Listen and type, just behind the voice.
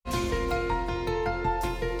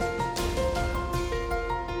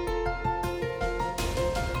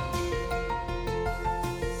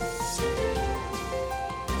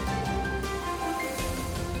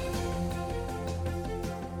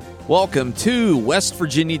Welcome to West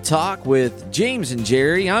Virginia Talk with James and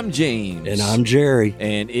Jerry. I'm James. And I'm Jerry.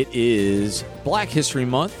 And it is Black History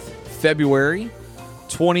Month, February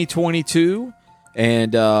 2022.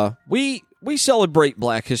 And we celebrate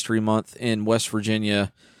Black History Month in West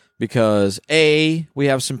Virginia because, A, we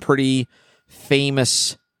have some pretty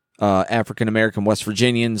famous African-American West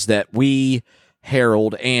Virginians that we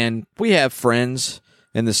herald, and we have friends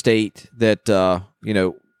in the state that,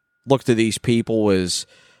 look to these people as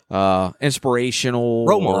inspirational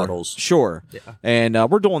role models. Sure. Yeah. And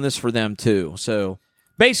we're doing this for them too. So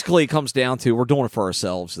basically it comes down to we're doing it for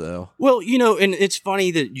ourselves though. Well, and it's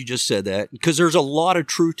funny that you just said that because there's a lot of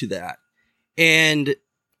truth to that. And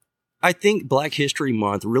I think Black History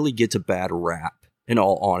Month really gets a bad rap, in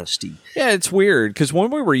all honesty. Yeah, it's weird because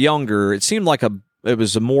when we were younger, it seemed like it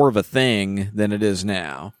was more of a thing than it is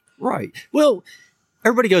now. Right. Well,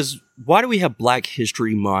 everybody goes, why do we have Black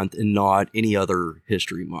History Month and not any other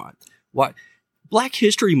history month? Why? Black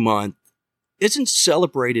History Month isn't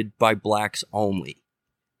celebrated by blacks only.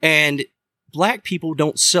 And black people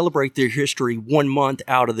don't celebrate their history 1 month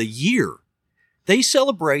out of the year. They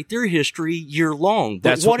celebrate their history year long. But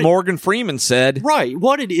that's what Morgan Freeman said. Right.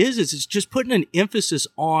 What it is it's just putting an emphasis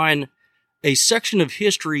on a section of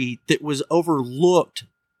history that was overlooked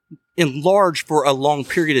in large for a long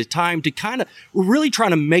period of time to we're really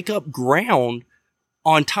trying to make up ground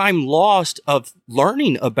on time lost of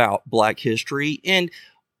learning about Black history and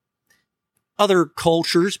other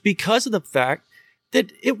cultures because of the fact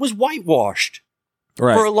that it was whitewashed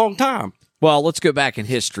for a long time. Well, let's go back in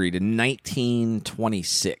history to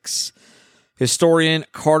 1926. Historian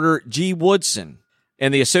Carter G. Woodson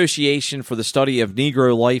and the Association for the Study of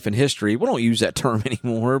Negro Life and History, we don't use that term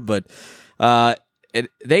anymore, but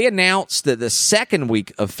they announced that the second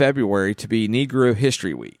week of February to be Negro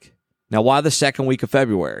History Week. Now, why the second week of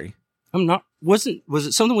February? Was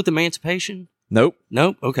it something with emancipation? Nope.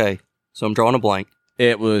 Okay. So I'm drawing a blank.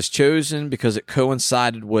 It was chosen because it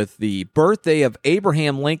coincided with the birthday of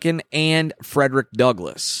Abraham Lincoln and Frederick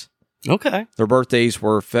Douglass. Okay. Their birthdays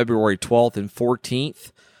were February 12th and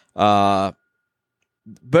 14th.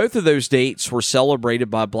 Both of those dates were celebrated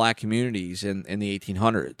by black communities in the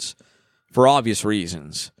 1800s. For obvious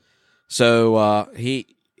reasons. So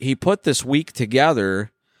he put this week together.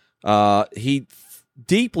 He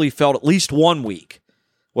deeply felt at least 1 week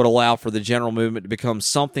would allow for the general movement to become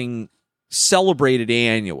something celebrated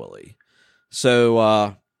annually.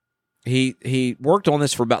 So he worked on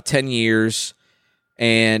this for about 10 years,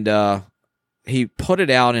 and he put it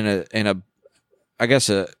out in a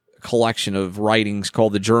collection of writings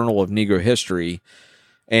called the Journal of Negro History.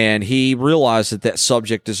 And he realized that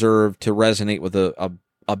subject deserved to resonate with a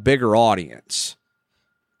bigger audience.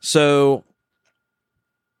 So,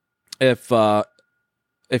 if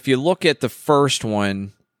you look at the first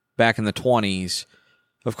one back in the 20s,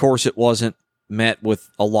 of course it wasn't met with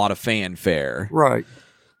a lot of fanfare. Right.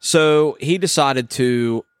 So he decided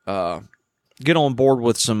to get on board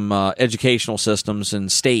with some educational systems in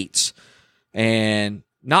states, and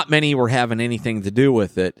not many were having anything to do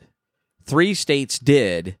with it. 3 states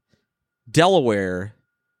did: Delaware,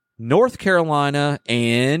 North Carolina,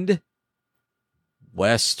 and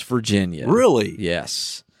West Virginia. Really?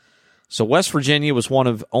 Yes. So West Virginia was one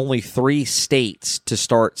of only 3 states to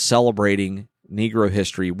start celebrating Negro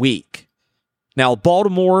History Week. Now,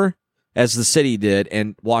 Baltimore, as the city did,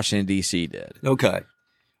 and Washington, D.C. did. Okay.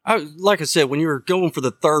 Like I said, when you were going for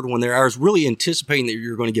the third one there, I was really anticipating that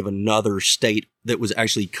you were going to give another state that was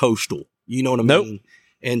actually coastal. You know what I mean?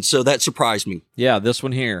 And so that surprised me. Yeah, this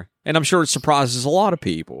one here. And I'm sure it surprises a lot of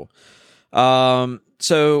people.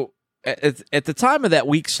 So at the time of that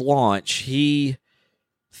week's launch, he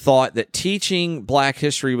thought that teaching black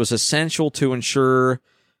history was essential to ensure,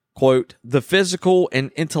 quote, the physical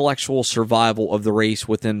and intellectual survival of the race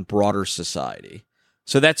within broader society.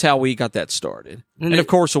 So that's how we got that started. And of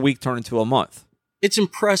course, a week turned into a month. It's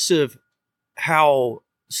impressive how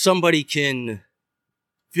somebody can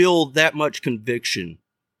feel that much conviction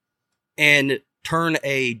and turn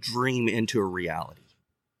a dream into a reality.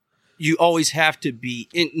 You always have to be,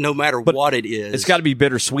 no matter what it is. It's got to be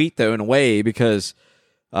bittersweet, though, in a way, because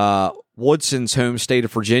Woodson's home state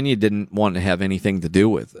of Virginia didn't want to have anything to do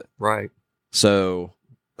with it. Right. So,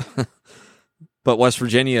 but West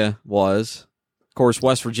Virginia was. Of course,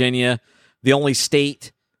 West Virginia, the only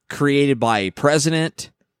state created by a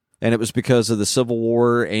president, and it was because of the Civil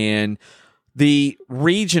War, and the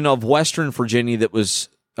region of Western Virginia that was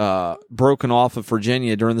broken off of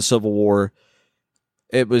Virginia during the Civil War,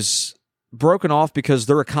 it was broken off because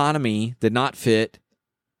their economy did not fit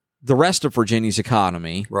the rest of Virginia's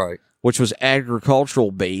economy, right, which was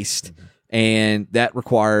agricultural based, and that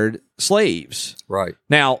required slaves. Right.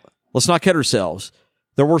 Now, let's not kid ourselves.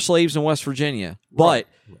 There were slaves in West Virginia, but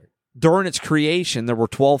during its creation, there were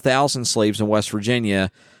 12,000 slaves in West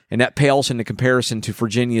Virginia, and that pales into comparison to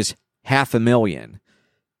Virginia's 500,000.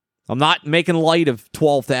 I'm not making light of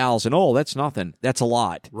 12,000. Oh, that's nothing. That's a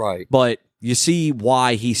lot. Right. But you see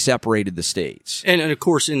why he separated the states. And of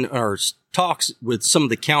course, in our talks with some of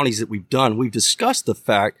the counties that we've done, we've discussed the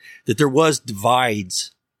fact that there was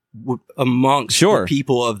divides amongst the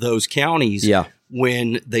people of those counties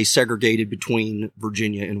when they segregated between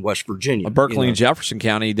Virginia and West Virginia. Berkeley and Jefferson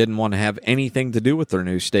County didn't want to have anything to do with their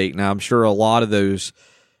new state. Now, I'm sure a lot of those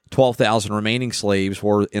 12,000 remaining slaves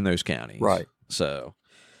were in those counties. Right. So,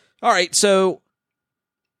 all right. So,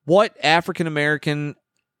 what African-American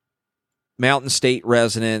Mountain State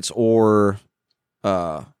residents or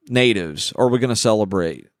natives are we going to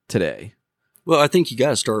celebrate today? Well, I think you got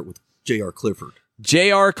to start with J.R. Clifford.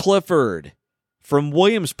 J.R. Clifford from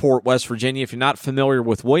Williamsport, West Virginia. If you're not familiar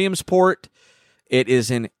with Williamsport, it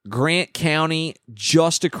is in Grant County,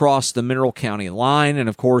 just across the Mineral County line. And,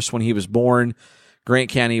 of course, when he was born,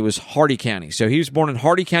 Grant County was Hardy County. So he was born in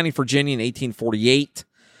Hardy County, Virginia in 1848.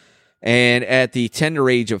 And at the tender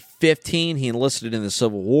age of 15, he enlisted in the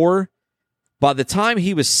Civil War. By the time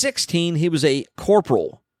he was 16, he was a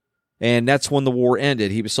corporal. And that's when the war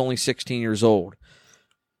ended. He was only 16 years old.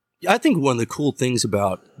 I think one of the cool things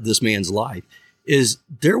about this man's life is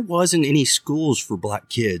there wasn't any schools for black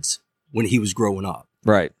kids when he was growing up.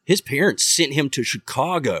 Right. His parents sent him to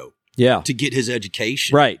Chicago to get his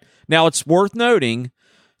education. Right. Now, it's worth noting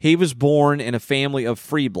he was born in a family of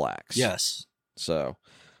free blacks. Yes. So,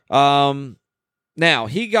 now,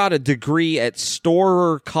 he got a degree at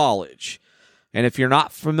Storer College. And if you're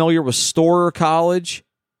not familiar with Storer College,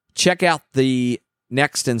 check out the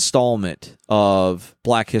next installment of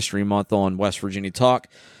Black History Month on West Virginia Talk.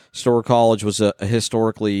 Storer College was a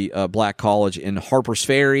historically black college in Harpers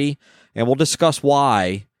Ferry, and we'll discuss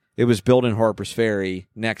why it was built in Harpers Ferry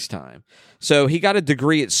next time. So he got a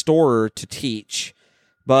degree at Storer to teach,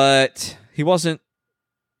 but he wasn't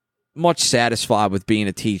much satisfied with being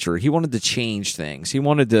a teacher. He wanted to change things. He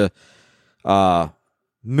wanted to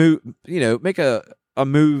make a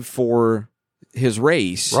move for his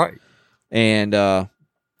race. Right. And,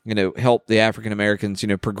 help the African Americans,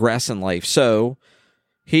 progress in life. So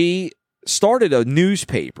he started a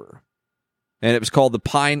newspaper, and it was called the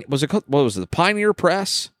Pioneer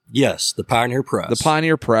Press? Yes, the Pioneer Press. The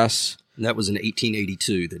Pioneer Press. And that was in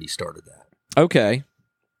 1882 that he started that. Okay.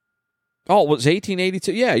 Oh, it was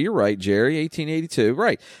 1882? Yeah, you're right, Jerry. 1882.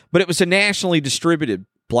 Right. But it was a nationally distributed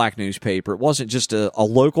black newspaper. It wasn't just a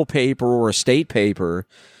local paper or a state paper.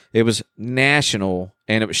 It was national,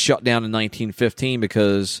 and it was shut down in 1915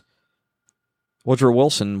 because Woodrow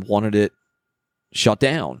Wilson wanted it shut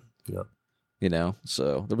down. Yep.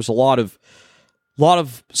 So there was a lot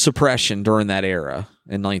of suppression during that era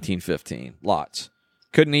in 1915. Lots.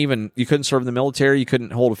 You couldn't serve in the military. You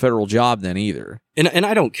couldn't hold a federal job then either. And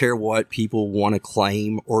I don't care what people want to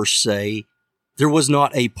claim or say. There was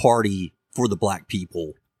not a party for the black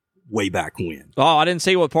people way back when. Oh, I didn't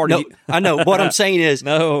say what party. No, I know. What I'm saying is,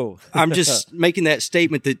 no. I'm just making that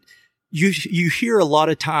statement that you hear a lot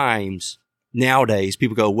of times nowadays.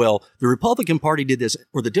 People go, well, the Republican Party did this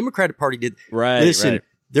or the Democratic Party did. Right. Listen, right.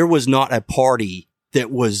 There was not a party that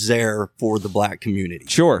was there for the black community.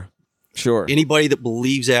 Sure. Anybody that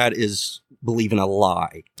believes that is believing a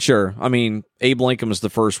lie. Sure. I mean, Abe Lincoln was the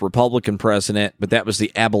first Republican president, but that was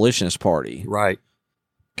the Abolitionist Party. Right.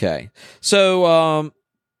 Okay. So,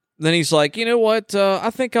 then he's like, you know what?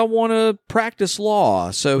 I think I want to practice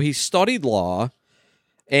law. So he studied law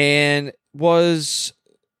and was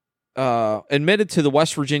admitted to the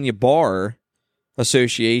West Virginia Bar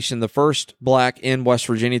Association, the first black in West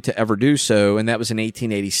Virginia to ever do so, and that was in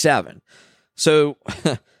 1887. So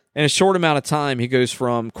in a short amount of time, he goes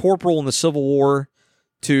from corporal in the Civil War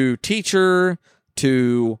to teacher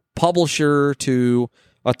to publisher to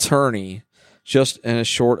attorney just in a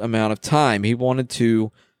short amount of time. He wanted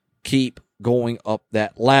to keep going up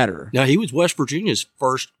that ladder. Now, he was West Virginia's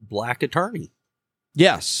first black attorney.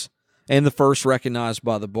 Yes, and the first recognized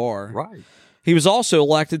by the bar. Right. He was also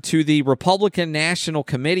elected to the Republican National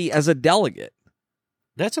Committee as a delegate.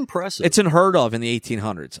 That's impressive. It's unheard of in the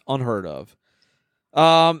 1800s. Unheard of.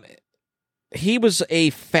 He was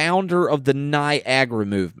a founder of the Niagara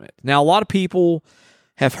Movement. Now, a lot of people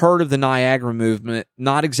have heard of the Niagara Movement,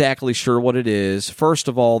 not exactly sure what it is. First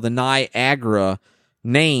of all, the Niagara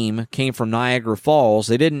name came from Niagara Falls.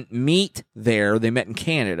 They didn't meet there. They met in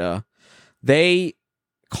Canada. They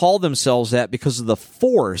called themselves that because of the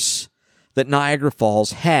force that Niagara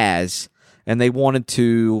Falls has, and they wanted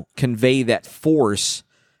to convey that force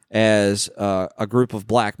as a group of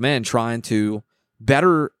black men trying to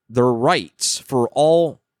better their rights for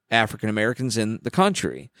all African Americans in the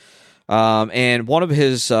country. And one of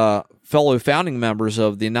his fellow founding members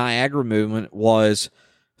of the Niagara movement was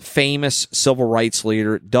famous civil rights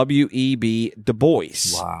leader W.E.B. Du Bois.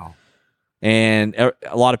 Wow. And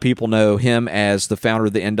a lot of people know him as the founder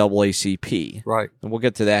of the NAACP. Right. And we'll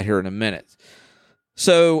get to that here in a minute.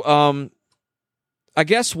 So I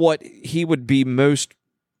guess what he would be most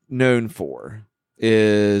known for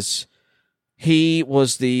is he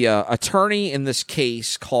was the attorney in this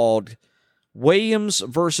case called Williams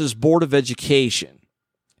versus Board of Education.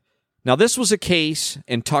 Now, this was a case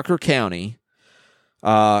in Tucker County.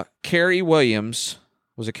 Carrie Williams,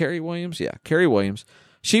 was it Carrie Williams? Yeah, Carrie Williams.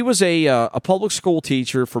 She was a public school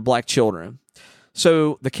teacher for black children.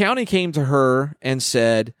 So the county came to her and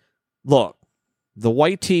said, look, the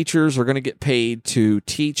white teachers are going to get paid to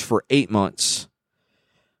teach for 8 months.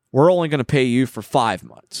 We're only going to pay you for 5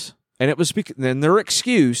 months. And it was then their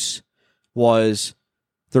excuse was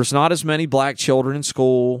there's not as many black children in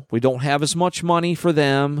school. We don't have as much money for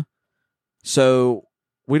them. So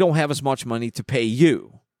we don't have as much money to pay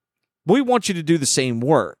you. We want you to do the same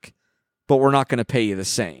work, but we're not going to pay you the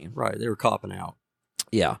same. Right. They were copping out.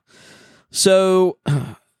 Yeah. So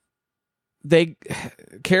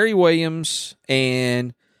Carrie Williams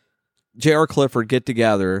and J.R. Clifford get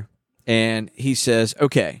together, and he says,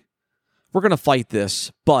 okay, we're going to fight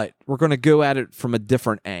this, but we're going to go at it from a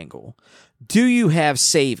different angle. Do you have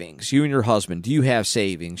savings? You and your husband, do you have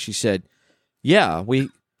savings? She said, yeah, we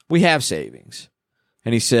have savings.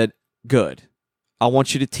 And he said, good. I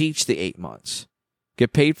want you to teach the 8 months.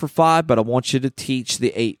 Get paid for 5, but I want you to teach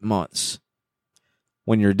the 8 months.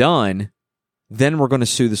 When you're done, then we're going to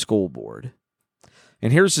sue the school board.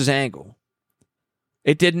 And here's his angle.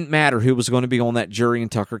 It didn't matter who was going to be on that jury in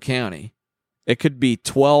Tucker County. It could be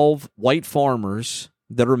 12 white farmers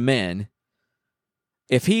that are men.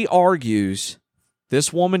 If he argues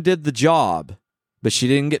this woman did the job, but she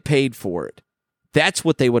didn't get paid for it, that's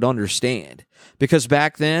what they would understand. Because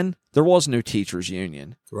back then, there was no teachers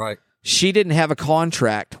union. Right. She didn't have a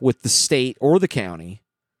contract with the state or the county.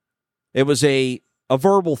 It was a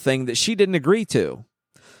verbal thing that she didn't agree to.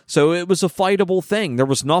 So it was a fightable thing. There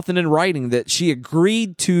was nothing in writing that she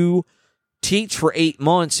agreed to teach for 8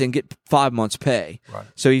 months and get 5 months pay. Right.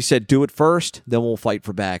 So he said, do it first, then we'll fight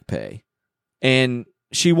for back pay. And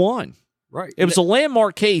she won. Right. It was a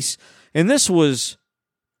landmark case, and this was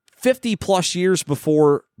 50 plus years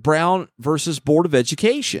before Brown versus Board of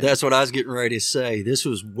Education. That's what I was getting ready to say. This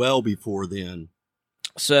was well before then.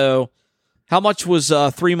 So how much was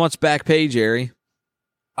 3 months back pay, Jerry?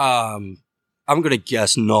 I'm going to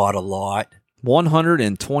guess not a lot.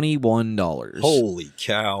 $121. Holy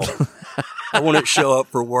cow. I wouldn't show up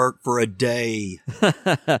for work for a day.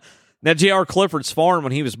 Now, J.R. Clifford's farm,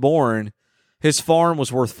 when he was born, his farm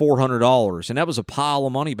was worth $400, and that was a pile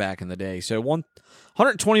of money back in the day. So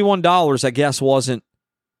 $121, I guess, wasn't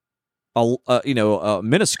a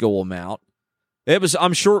minuscule amount. It was.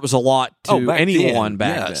 I'm sure it was a lot to anyone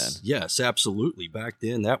back then. Yes, absolutely. Back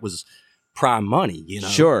then, that was prime money.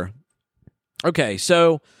 Sure. Okay,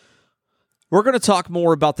 so we're going to talk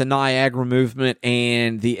more about the Niagara movement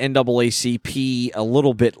and the NAACP a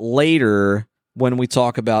little bit later when we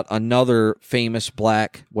talk about another famous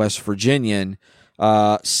black West Virginian.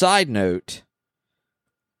 Side note,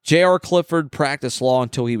 J.R. Clifford practiced law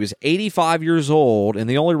until he was 85 years old, and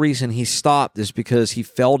the only reason he stopped is because he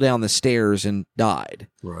fell down the stairs and died.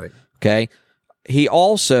 Right. Okay? He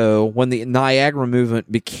also, when the Niagara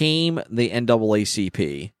movement became the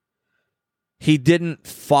NAACP, he didn't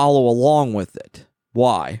follow along with it.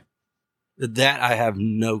 Why? That I have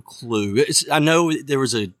no clue. I know there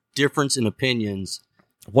was a difference in opinions.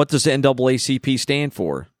 What does the NAACP stand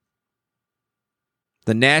for?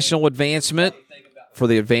 The National Advancement for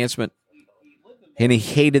the Advancement. And he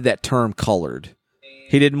hated that term colored.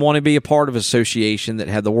 He didn't want to be a part of an association that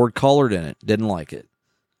had the word colored in it. Didn't like it.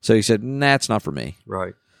 So he said, nah, it's not for me.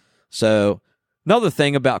 Right. So another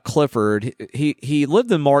thing about Clifford, he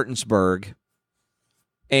lived in Martinsburg,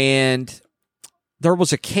 and there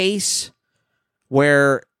was a case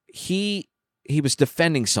where he was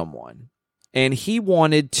defending someone, and he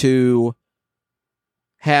wanted to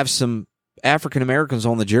have some African Americans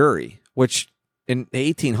on the jury, which in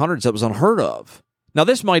the 1800s that was unheard of. Now,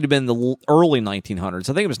 this might have been the early 1900s.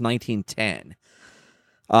 I think it was 1910.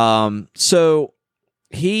 So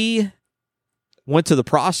he went to the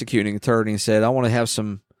prosecuting attorney and said, I want to have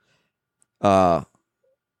some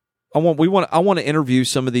I want to interview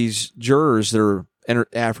some of these jurors that are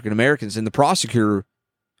African Americans, and the prosecutor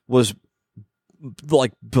was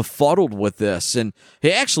like befuddled with this, and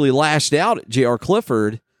he actually lashed out at J.R.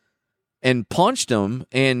 Clifford and punched him,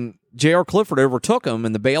 and J.R. Clifford overtook him,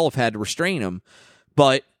 and the bailiff had to restrain him.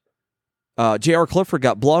 But J.R. Clifford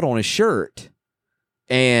got blood on his shirt,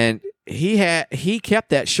 and he kept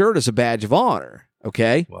that shirt as a badge of honor.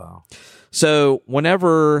 Okay? Wow. So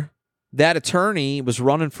whenever that attorney was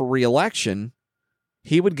running for re-election,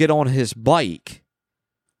 he would get on his bike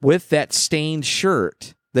with that stained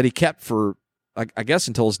shirt that he kept for, I guess,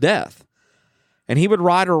 until his death. And he would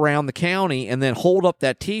ride around the county and then hold up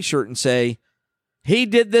that T-shirt and say, he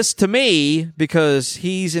did this to me because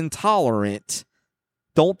he's intolerant.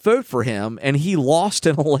 Don't vote for him. And he lost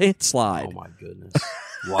in a landslide. Oh, my goodness.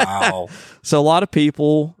 Wow. So a lot of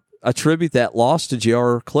people attribute that loss to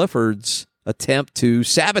J.R. Clifford's attempt to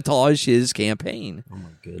sabotage his campaign. Oh, my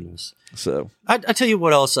goodness. So I tell you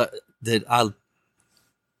what else that I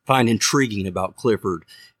find intriguing about Clifford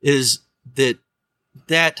is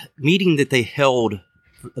that meeting that they held,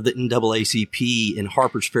 the NAACP in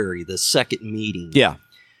Harper's Ferry, the second meeting. yeah.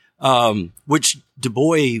 Which Du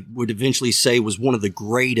Bois would eventually say was one of the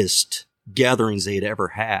greatest gatherings they had ever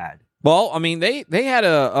had. Well, I mean, they had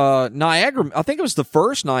a Niagara, I think it was the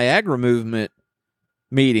first Niagara movement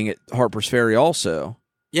meeting at Harper's Ferry also.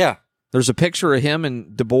 Yeah. There's a picture of him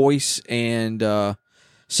and Du Bois and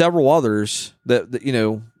several others that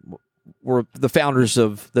were the founders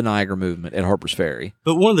of the Niagara movement at Harper's Ferry.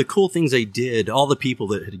 But one of the cool things they did, all the people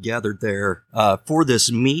that had gathered there for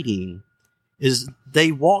this meeting, is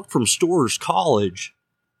they walked from Storrs College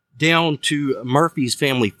down to Murphy's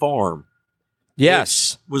family farm.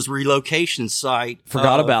 Yes. Was relocation site.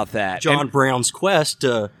 Forgot about that. John And Brown's quest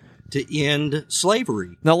to end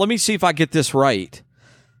slavery. now, let me see if I get this right.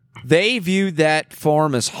 They viewed that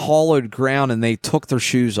farm as hollowed ground, and they took their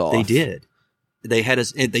shoes off. They did.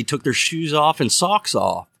 They took their shoes off and socks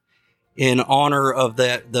off in honor of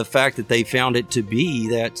the fact that they found it to be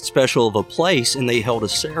that special of a place, and they held a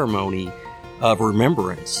ceremony of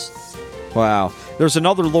remembrance. Wow. There's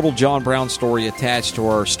another little John Brown story attached to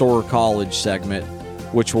our Storrs College segment,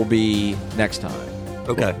 which will be next time.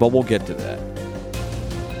 Okay. But we'll get to that.